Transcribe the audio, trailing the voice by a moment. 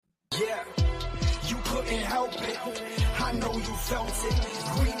Yeah, you couldn't help it. I know you felt it.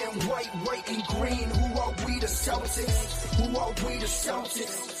 Green and white and green. Who are we, the Celtics? Who are we, the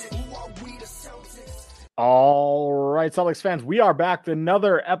Celtics? Who are we, the Celtics? All right, Celtics fans, we are back with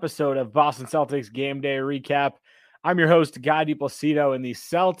another episode of Boston Celtics Game Day Recap. I'm your host, Guy DiPlacido, and the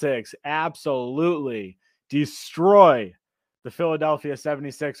Celtics absolutely destroy the Philadelphia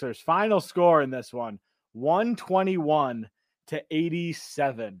 76ers. Final score in this one,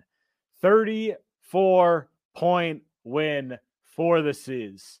 121-87. 34-point win for the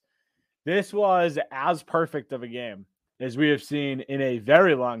C's. This was as perfect of a game as we have seen in a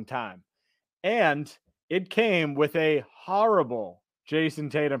very long time. And it came with a horrible Jason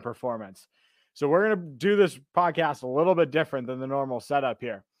Tatum performance. So we're going to do this podcast a little bit different than the normal setup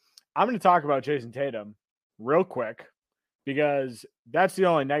here. I'm going to talk about Jason Tatum real quick because that's the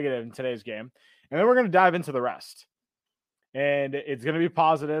only negative in today's game. And then we're going to dive into the rest. And it's going to be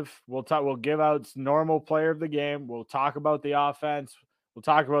positive. We'll give out normal player of the game. We'll talk about the offense. We'll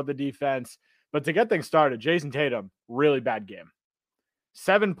talk about the defense. But to get things started, Jason Tatum, really bad game.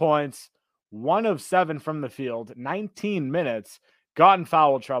 7 points, 1 of 7 from the field, 19 minutes, got in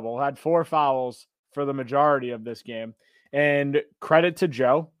foul trouble, had 4 fouls for the majority of this game. And credit to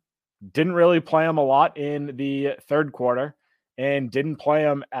Joe, didn't really play him a lot in the third quarter and didn't play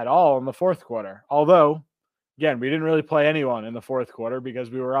him at all in the fourth quarter. Although, again, we didn't really play anyone in the fourth quarter because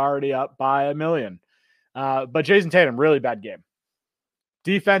we were already up by 1 million. But Jason Tatum, really bad game.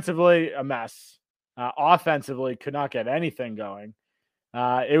 Defensively, a mess. Offensively, could not get anything going.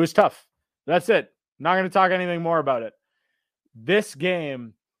 It was tough. That's it. Not going to talk anything more about it. This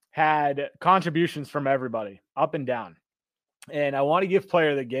game had contributions from everybody, up and down. And I want to give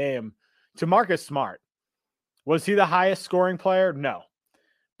player of the game to Marcus Smart. Was he the highest scoring player? No.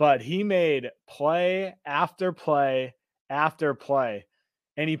 But he made play after play after play.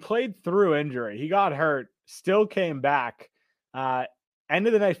 And he played through injury. He got hurt, still came back. End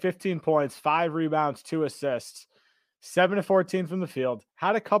of the night, 15 points, 5 rebounds, 2 assists, 7 of 14 from the field.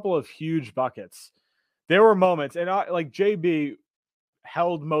 Had a couple of huge buckets. There were moments, and like JB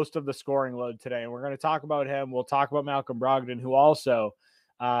held most of the scoring load today, and we're going to talk about him. We'll talk about Malcolm Brogdon, who also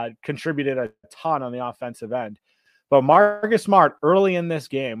contributed a ton on the offensive end. But Marcus Smart, early in this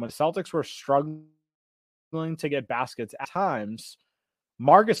game, when the Celtics were struggling to get baskets at times,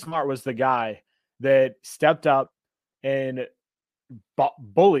 Marcus Smart was the guy that stepped up and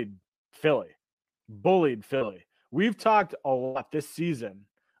bullied Philly. We've talked a lot this season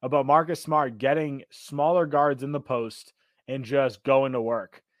about Marcus Smart getting smaller guards in the post and just going to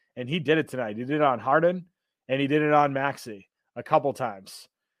work. And he did it tonight. He did it on Harden and he did it on Maxey a couple times.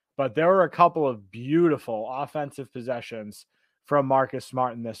 But there were a couple of beautiful offensive possessions from Marcus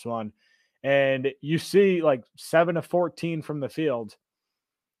Smart in this one. And you see like 7 of 14 from the field.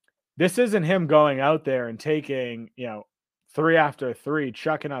 This isn't him going out there and taking, 3 after 3,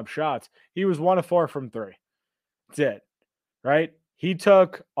 chucking up shots. He was 1 of 4 from 3. That's it, right? He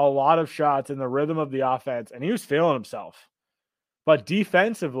took a lot of shots in the rhythm of the offense, and he was feeling himself. But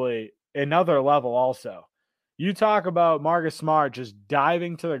defensively, another level also. You talk about Marcus Smart just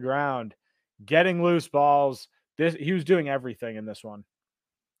diving to the ground, getting loose balls. He was doing everything in this one.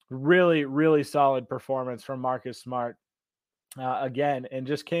 Really, really solid performance from Marcus Smart again, and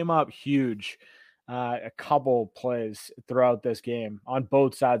just came up huge a couple plays throughout this game on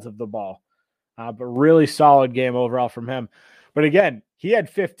both sides of the ball. But really solid game overall from him. But again, he had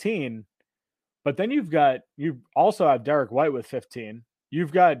 15, but then you also have Derek White with 15.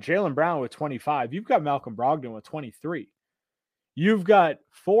 You've got Jaylen Brown with 25. You've got Malcolm Brogdon with 23. You've got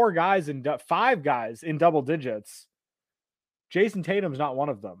 5 guys in double digits. Jason Tatum's not one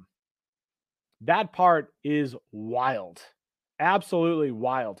of them. That part is wild. Absolutely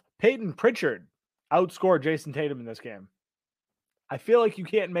wild. Peyton Pritchard outscored Jason Tatum in this game. I feel like you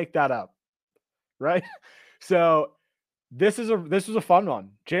can't make that up, right? So this was a fun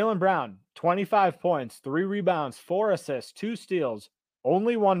one. Jaylen Brown, 25 points, 3 rebounds, 4 assists, 2 steals,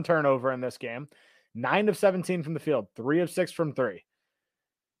 only 1 turnover in this game. 9 of 17 from the field, 3 of 6 from 3.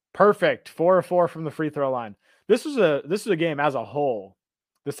 Perfect. 4 of 4 from the free throw line. This was a game as a whole.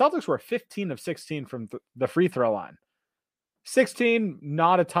 The Celtics were 15 of 16 from the free throw line. 16,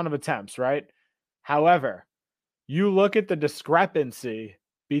 not a ton of attempts, right? However, you look at the discrepancy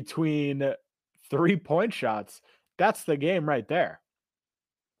between 3-point shots. That's the game right there.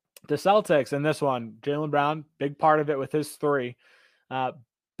 The Celtics in this one, Jaylen Brown, big part of it with his 3.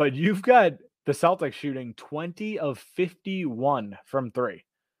 But you've got the Celtics shooting 20 of 51 from 3.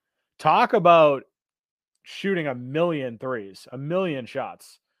 Talk about shooting 1 million threes, 1 million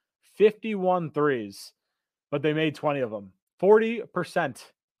shots, 51 threes, but they made 20 of them. 40%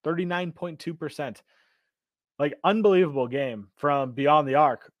 39.2%. Like, unbelievable game from beyond the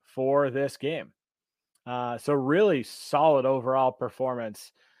arc for this game. So really solid overall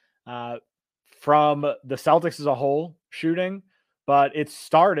performance from the Celtics as a whole shooting, but it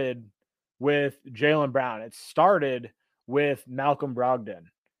started with Jaylen Brown. It started with Malcolm Brogdon.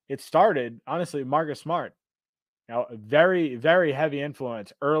 It started, honestly, Marcus Smart. A very, very heavy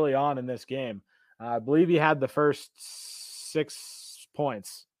influence early on in this game. I believe he had the first 5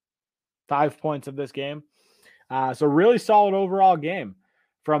 points of this game. So really solid overall game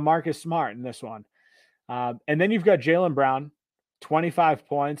from Marcus Smart in this one. And then you've got Jaylen Brown, 25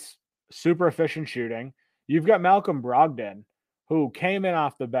 points, super efficient shooting. You've got Malcolm Brogdon, who came in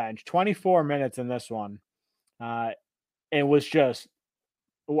off the bench, 24 minutes in this one, and was just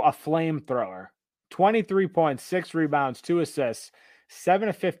a flamethrower. 23 points, 6 rebounds, 2 assists, 7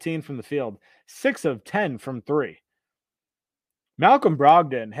 of 15 from the field, 6 of 10 from 3. Malcolm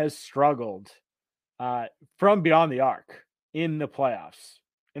Brogdon has struggled from beyond the arc in the playoffs.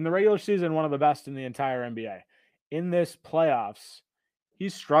 In the regular season, one of the best in the entire NBA. In this playoffs,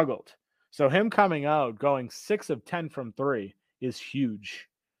 he's struggled. So him coming out, going 6 of 10 from 3 is huge,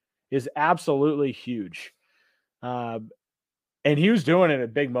 is absolutely huge. And he was doing it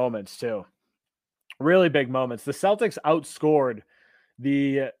at big moments too. Really big moments. The Celtics outscored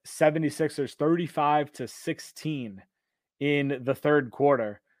the 76ers 35-16 in the third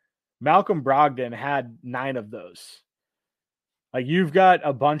quarter. Malcolm Brogdon had 9 of those. Like, you've got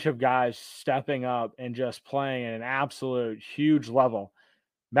a bunch of guys stepping up and just playing at an absolute huge level.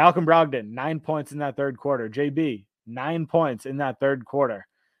 Malcolm Brogdon, 9 points in that third quarter. JB, 9 points in that third quarter.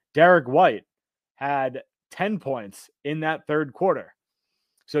 Derek White had 10 points in that third quarter.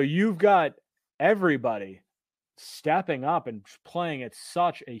 So you've got everybody stepping up and playing at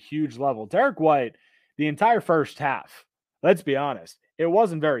such a huge level. Derek White, the entire first half, let's be honest, it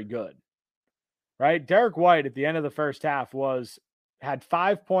wasn't very good, right? Derek White at the end of the first half had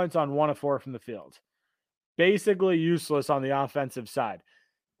 5 points on 1 of 4 from the field. Basically useless on the offensive side.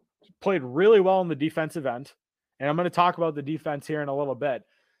 Played really well in the defensive end. And I'm going to talk about the defense here in a little bit.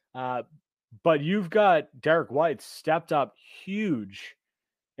 But you've got Derek White stepped up huge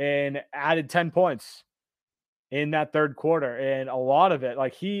and added 10 points in that third quarter. And a lot of it,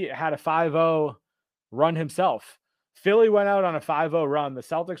 like, he had a 5-0 run himself. Philly went out on a 5-0 run. The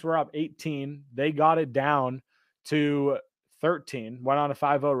Celtics were up 18. They got it down to 13, went on a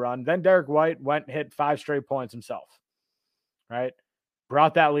 5-0 run. Then Derek White hit 5 straight points himself, right?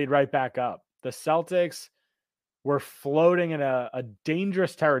 Brought that lead right back up. The Celtics were floating in a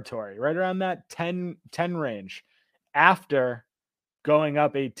dangerous territory, right around that 10 range after going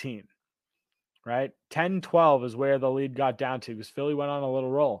up 18, right? 10-12 is where the lead got down to because Philly went on a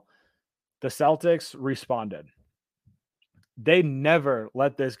little roll. The Celtics responded. They never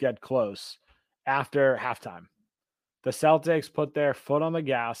let this get close after halftime. The Celtics put their foot on the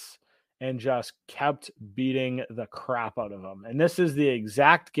gas and just kept beating the crap out of them. And this is the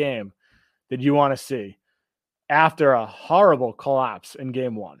exact game that you want to see after a horrible collapse in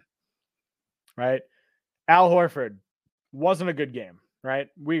game 1, right? Al Horford wasn't a good game, right?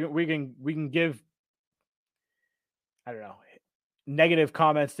 We can give, I don't know, negative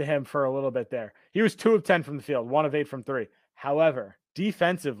comments to him for a little bit there. He was 2 of 10 from the field, 1 of 8 from 3. However,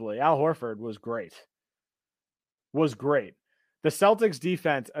 defensively, Al Horford was great. The Celtics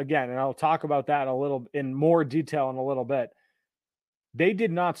defense, again, and I'll talk about that in more detail in a little bit. They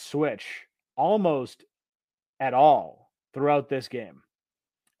did not switch almost at all throughout this game.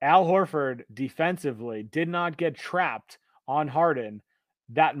 Al Horford defensively did not get trapped on Harden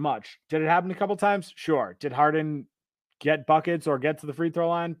that much. Did it happen a couple times? Sure. Did Harden get buckets or get to the free throw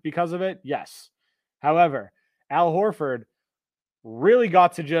line because of it? Yes. However, Al Horford really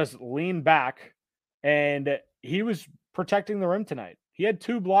got to just lean back, and he was protecting the rim tonight. He had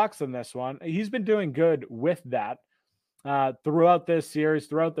 2 blocks in this one. He's been doing good with that throughout this series,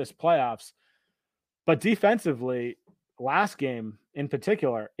 throughout this playoffs. But defensively, last game in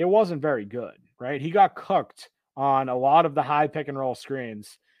particular, it wasn't very good, right? He got cooked on a lot of the high pick and roll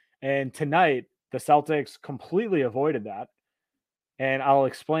screens. And tonight, the Celtics completely avoided that. And I'll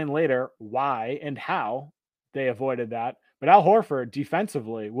explain later why and how they avoided that. But Al Horford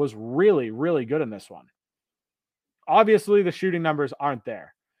defensively was really, really good in this one. Obviously, the shooting numbers aren't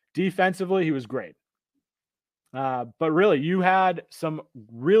there. Defensively, he was great. But really, you had some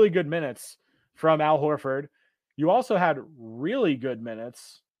really good minutes from Al Horford. You also had really good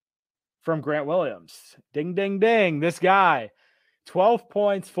minutes from Grant Williams. Ding, ding, ding. This guy, 12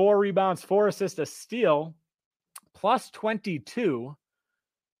 points, 4 rebounds, 4 assists, a steal, plus 22.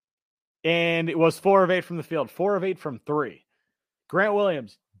 And it was 4 of 8 from the field, 4 of 8 from 3. Grant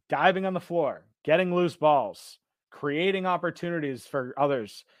Williams diving on the floor, getting loose balls, creating opportunities for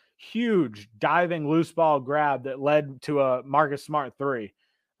others. Huge diving loose ball grab that led to a Marcus Smart three.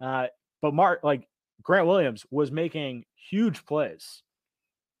 But Grant Williams was making huge plays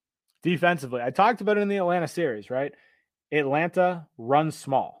defensively. I talked about it in the Atlanta series, right? Atlanta runs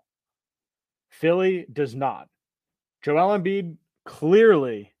small. Philly does not. Joel Embiid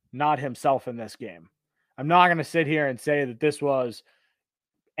clearly not himself in this game. I'm not going to sit here and say that this was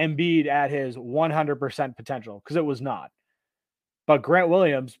Embiid at his 100% potential, because it was not. But Grant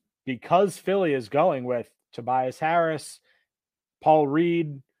Williams, because Philly is going with Tobias Harris, Paul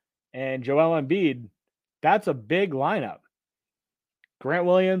Reed, and Joel Embiid, that's a big lineup. Grant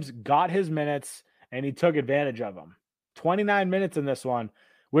Williams got his minutes, and he took advantage of them. 29 minutes in this one,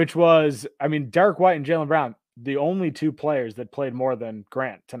 which was, Derek White and Jaylen Brown, the only two players that played more than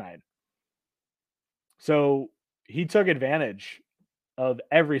Grant tonight. So he took advantage of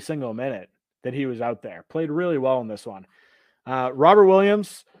every single minute that he was out there. Played really well in this one. Robert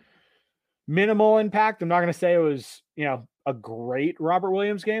Williams, minimal impact. I'm not going to say it was, a great Robert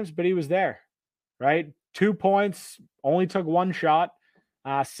Williams games, but he was there, right? 2 points, only took one shot,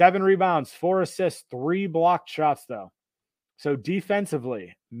 7 rebounds, 4 assists, 3 blocked shots though. So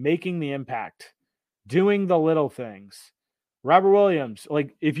defensively, making the impact, doing the little things. Robert Williams,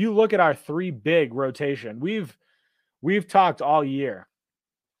 if you look at our 3 big rotation, we've talked all year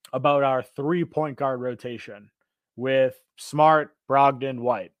about our 3 point guard rotation with Smart, Brogdon,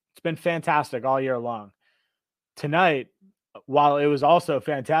 White. It's been fantastic all year long. Tonight, while it was also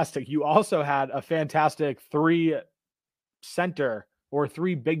fantastic, you also had a fantastic 3 center or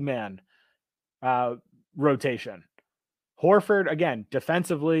 3 big man rotation. Horford, again,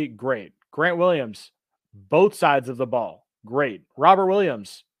 defensively, great. Grant Williams, both sides of the ball, great. Robert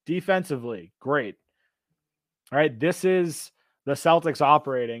Williams, defensively, great. All right, this is the Celtics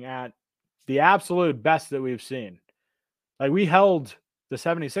operating at the absolute best that we've seen. We held the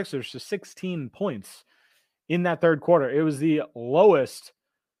 76ers to 16 points in that third quarter. It was the lowest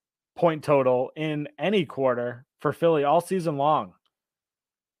point total in any quarter for Philly all season long.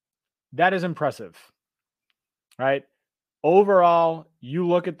 That is impressive, right? Overall, you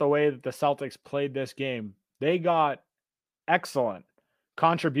look at the way that the Celtics played this game, they got excellent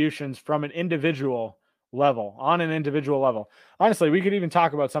contributions from an individual level, on an individual level. Honestly, we could even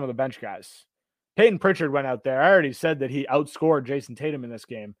talk about some of the bench guys. Peyton Pritchard went out there. I already said that he outscored Jason Tatum in this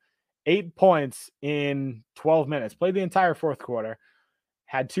game. 8 points in 12 minutes. Played the entire fourth quarter.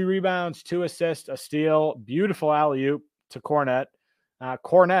 Had 2 rebounds, 2 assists, a steal. Beautiful alley-oop to Cornette.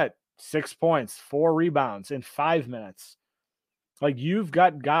 Cornette, 6 points, 4 rebounds in 5 minutes. You've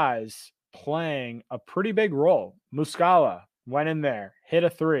got guys playing a pretty big role. Muscala went in there, hit a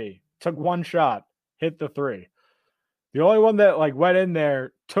 3, took 1 shot, hit the 3. The only one that went in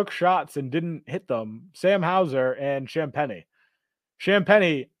there, took shots and didn't hit them, Sam Hauser and Champagnie.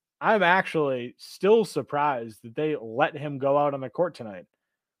 Champagnie, I'm actually still surprised that they let him go out on the court tonight.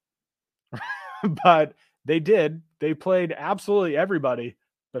 But they did. They played absolutely everybody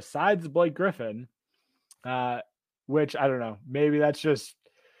besides Blake Griffin, which I don't know. Maybe that's just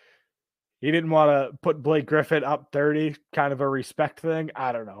he didn't want to put Blake Griffin up 30, kind of a respect thing.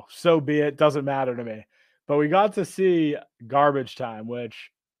 I don't know. So be it. Doesn't matter to me. But we got to see garbage time, which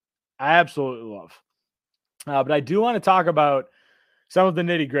I absolutely love. But I do want to talk about some of the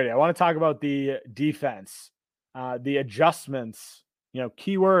nitty gritty. I want to talk about the defense, the adjustments,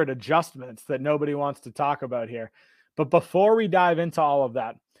 keyword adjustments that nobody wants to talk about here. But before we dive into all of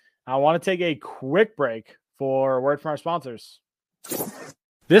that, I want to take a quick break for a word from our sponsors.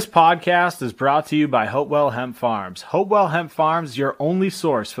 This podcast is brought to you by Hopewell Hemp Farms. Hopewell Hemp Farms is your only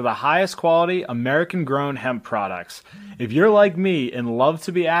source for the highest quality American-grown hemp products. If you're like me and love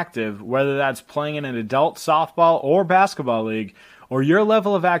to be active, whether that's playing in an adult softball or basketball league, or your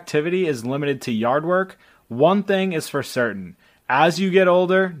level of activity is limited to yard work, one thing is for certain. As you get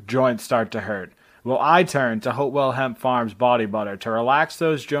older, joints start to hurt. Well, I turn to Hopewell Hemp Farms Body Butter to relax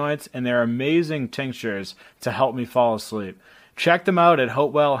those joints and their amazing tinctures to help me fall asleep. Check them out at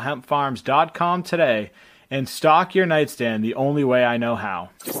hopewellhempfarms.com today and stock your nightstand the only way I know how.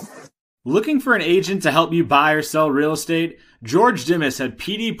 Looking for an agent to help you buy or sell real estate? George Dimas at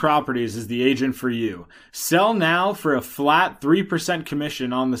PD Properties is the agent for you. Sell now for a flat 3%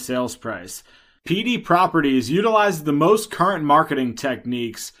 commission on the sales price. PD Properties utilizes the most current marketing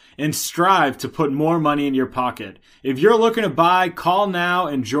techniques and strive to put more money in your pocket. If you're looking to buy, call now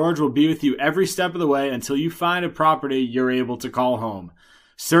and George will be with you every step of the way until you find a property you're able to call home.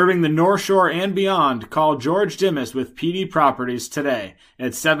 Serving the North Shore and beyond, call George Dimas with PD Properties today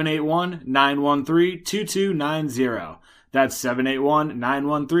at 781-913-2290. That's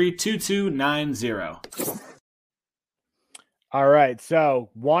 781-913-2290. All right, so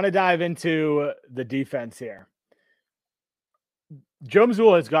want to dive into the defense here. Joe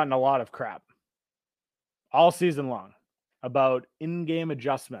Mazzulla has gotten a lot of crap all season long about in-game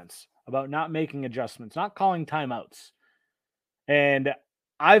adjustments, about not making adjustments, not calling timeouts. And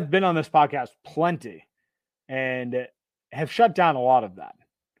I've been on this podcast plenty and have shut down a lot of that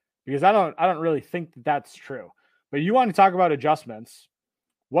because I don't really think that that's true. But you want to talk about adjustments.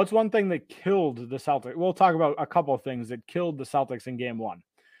 What's one thing that killed the Celtics? We'll talk about a couple of things that killed the Celtics in game one.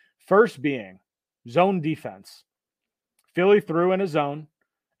 First being zone defense. Philly threw in a zone,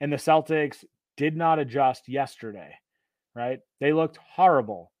 and the Celtics did not adjust yesterday, right? They looked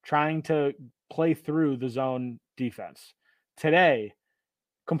horrible trying to play through the zone defense. Today,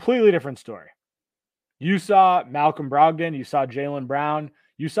 completely different story. You saw Malcolm Brogdon, you saw Jaylen Brown,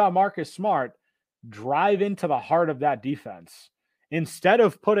 you saw Marcus Smart drive into the heart of that defense. Instead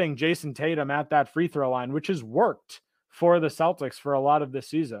of putting Jason Tatum at that free throw line, which has worked for the Celtics for a lot of this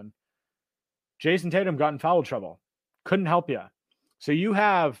season, Jason Tatum got in foul trouble. Couldn't help you. So you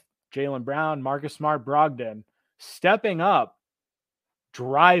have Jaylen Brown, Marcus Smart, Brogdon stepping up,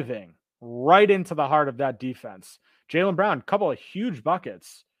 driving right into the heart of that defense. Jaylen Brown, a couple of huge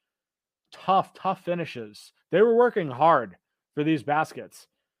buckets. Tough finishes. They were working hard for these baskets.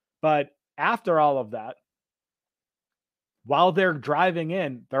 But after all of that, while they're driving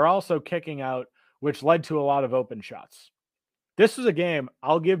in, they're also kicking out, which led to a lot of open shots. This was a game,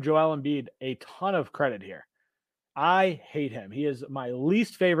 I'll give Joel Embiid a ton of credit here. I hate him. He is my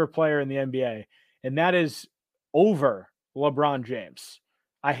least favorite player in the NBA, and that is over LeBron James.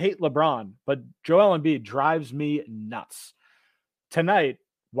 I hate LeBron, but Joel Embiid drives me nuts. Tonight,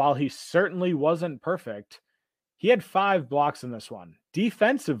 while he certainly wasn't perfect, he had 5 blocks in this one.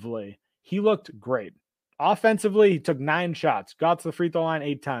 Defensively, he looked great. Offensively, he took 9 shots, got to the free throw line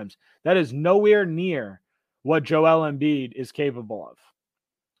 8 times. That is nowhere near what Joel Embiid is capable of.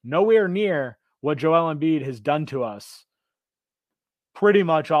 Nowhere near what Joel Embiid has done to us pretty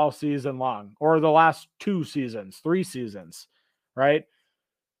much all season long, or the last 2 seasons, 3 seasons, right?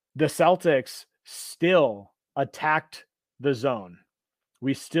 The Celtics still attacked the zone.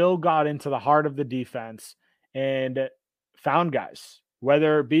 We still got into the heart of the defense and found guys,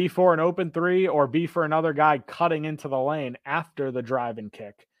 whether it be for an open 3 or be for another guy cutting into the lane after the drive and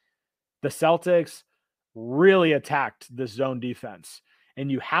kick. The Celtics really attacked this zone defense, and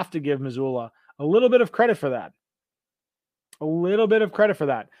you have to give Mazzulla a little bit of credit for that. A little bit of credit for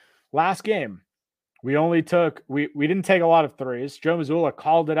that. Last game, we didn't take a lot of threes. Joe Mazzulla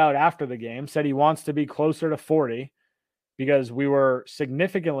called it out after the game, said he wants to be closer to 40 because we were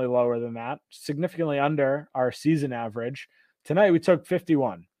significantly lower than that, significantly under our season average. Tonight, we took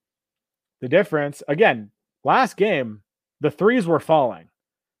 51. The difference, again, last game, the threes were falling.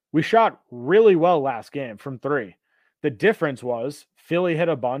 We shot really well last game from 3. The difference was Philly hit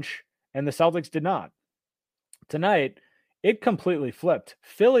a bunch and the Celtics did not. Tonight, it completely flipped.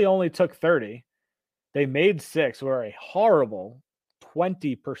 Philly only took 30. They made 6, or a horrible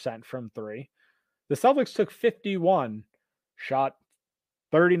 20% from 3. The Celtics took 51, shot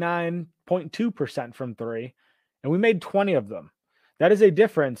 39.2% from 3, and we made 20 of them. That is a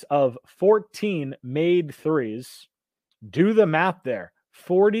difference of 14 made threes. Do the math there.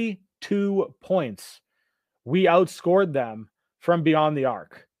 42 points. We outscored them from beyond the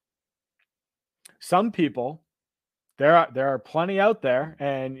arc. Some people, there are plenty out there,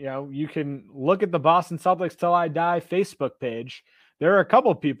 and you can look at the Boston Celtics Till I Die Facebook page. There are a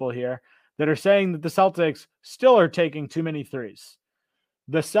couple of people here that are saying that the Celtics still are taking too many threes.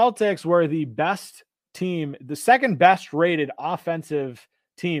 The Celtics were the best team, the second best rated offensive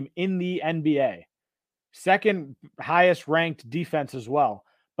team in the NBA. Second highest ranked defense as well,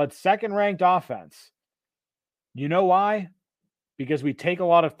 but second ranked offense. You know why? Because we take a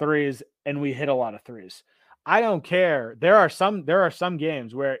lot of threes and we hit a lot of threes. I don't care. There are some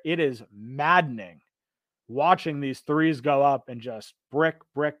games where it is maddening watching these threes go up and just brick.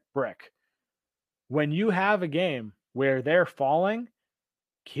 When you have a game where they're falling,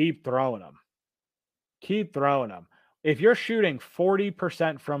 keep throwing them. Keep throwing them. If you're shooting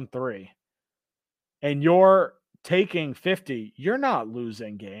 40% from 3 and you're taking 50, you're not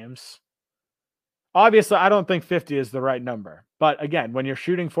losing games. Obviously, I don't think 50 is the right number. But again, when you're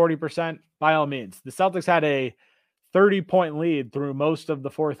shooting 40%, by all means. The Celtics had a 30-point lead through most of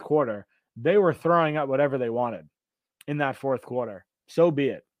the fourth quarter. They were throwing up whatever they wanted in that fourth quarter. So be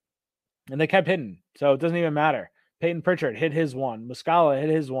it. And they kept hitting. So it doesn't even matter. Peyton Pritchard hit his one. Muscala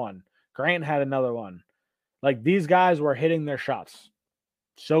hit his one. Grant had another one. Like, these guys were hitting their shots.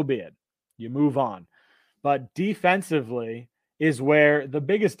 So be it. You move on. But defensively is where the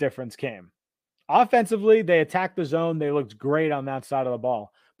biggest difference came. Offensively, they attacked the zone. They looked great on that side of the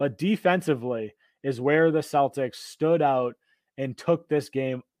ball. But defensively is where the Celtics stood out and took this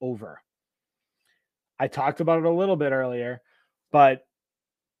game over. I talked about it a little bit earlier, but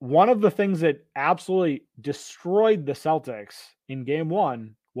one of the things that absolutely destroyed the Celtics in game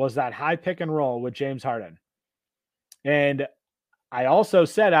one was that high pick and roll with James Harden. And I also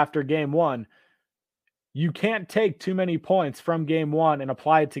said after game one, you can't take too many points from game one and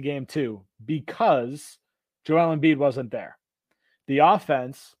apply it to game two because Joel Embiid wasn't there. The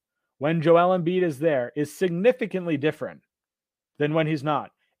offense, when Joel Embiid is there, is significantly different than when he's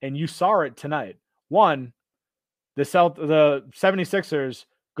not. And you saw it tonight. One, the 76ers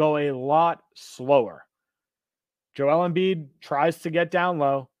go a lot slower. Joel Embiid tries to get down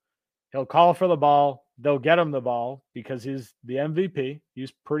low. He'll call for the ball. They'll get him the ball because he's the MVP.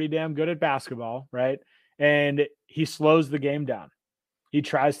 He's pretty damn good at basketball, right? And he slows the game down. He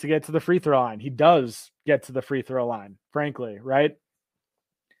tries to get to the free throw line. He does get to the free throw line, frankly, right?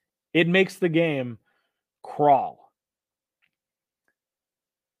 It makes the game crawl.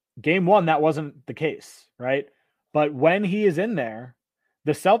 Game one, that wasn't the case, right? But when he is in there,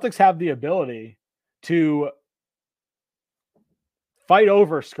 the Celtics have the ability to fight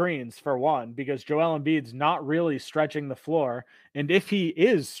over screens for one, because Joel Embiid's not really stretching the floor. And if he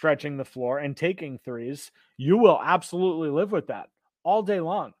is stretching the floor and taking threes, you will absolutely live with that all day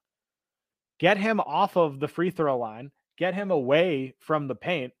long. Get him off of the free throw line, get him away from the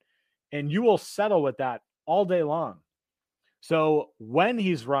paint, and you will settle with that all day long. So when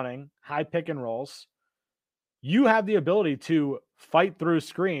he's running high pick and rolls, you have the ability to fight through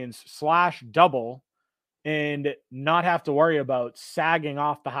screens / double and not have to worry about sagging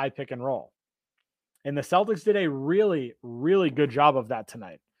off the high pick and roll. And the Celtics did a really, really good job of that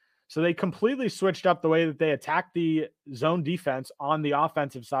tonight. So they completely switched up the way that they attacked the zone defense on the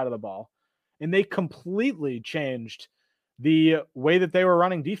offensive side of the ball. And they completely changed the way that they were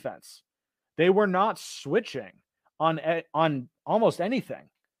running defense. They were not switching on almost anything.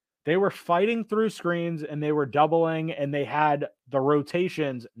 They were fighting through screens and they were doubling, and they had the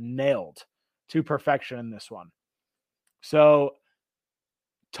rotations nailed to perfection in this one. So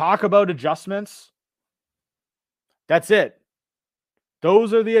talk about adjustments. That's it.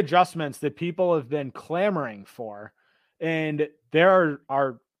 Those are the adjustments that people have been clamoring for. And there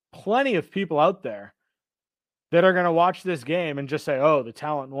are plenty of people out there that are going to watch this game and just say, oh, the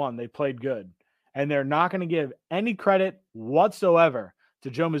talent won. They played good. And they're not going to give any credit whatsoever to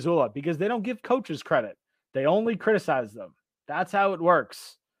Joe Mazzulla because they don't give coaches credit. They only criticize them. That's how it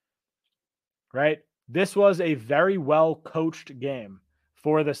works. Right? This was a very well coached game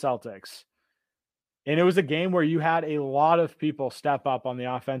for the Celtics. And it was a game where you had a lot of people step up on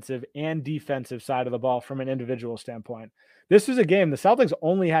the offensive and defensive side of the ball from an individual standpoint. This was a game, the Celtics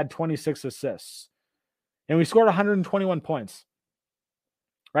only had 26 assists, and we scored 121 points.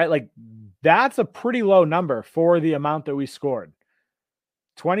 Right? Like, that's a pretty low number for the amount that we scored.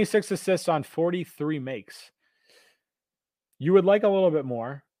 26 assists on 43 makes. You would like a little bit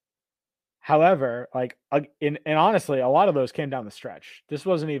more. However, and honestly, a lot of those came down the stretch. This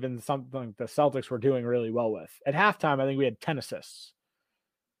wasn't even something the Celtics were doing really well with. At halftime, I think we had 10 assists.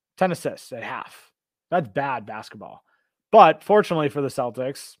 10 assists at half. That's bad basketball. But fortunately for the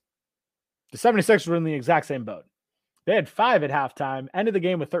Celtics, the 76ers were in the exact same boat. They had 5 at halftime, ended the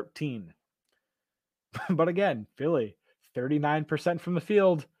game with 13. But again, Philly, 39% from the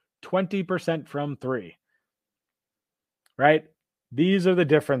field, 20% from 3. Right? These are the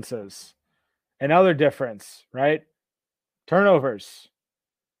differences. Another difference, right? Turnovers.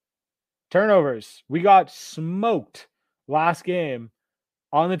 We got smoked last game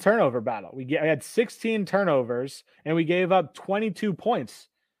on the turnover battle. I had 16 turnovers, and we gave up 22 points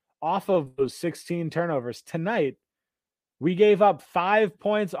off of those 16 turnovers. Tonight, we gave up 5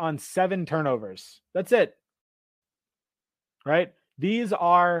 points on 7 turnovers. That's it. Right? These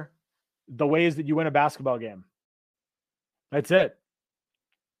are the ways that you win a basketball game. That's it.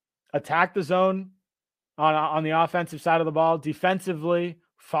 Attack the zone on the offensive side of the ball. Defensively,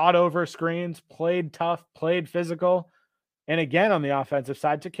 fought over screens, played tough, played physical. And again, on the offensive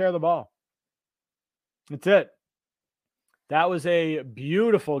side, took care of the ball. That's it. That was a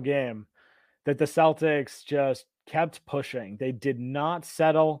beautiful game that the Celtics just kept pushing. They did not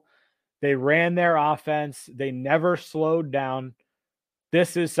settle. They ran their offense. They never slowed down.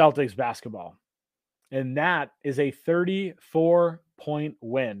 This is Celtics basketball. And that is a 34-point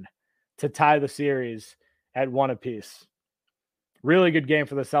win to tie the series at 1 apiece. Really good game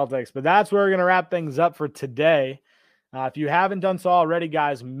for the Celtics. But that's where we're going to wrap things up for today. If you haven't done so already,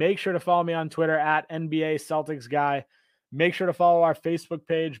 guys, make sure to follow me on Twitter at NBA Celtics Guy. Make sure to follow our Facebook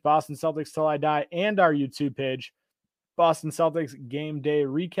page, Boston Celtics Till I Die, and our YouTube page, Boston Celtics Game Day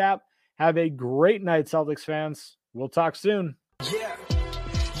Recap. Have a great night, Celtics fans. We'll talk soon. Yeah,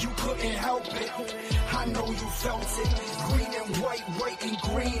 you couldn't help it. I know you felt it. Green and white and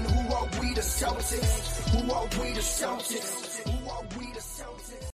green. Who are we, the Celtics? Who are we, the Celtics? Who are we, the Celtics?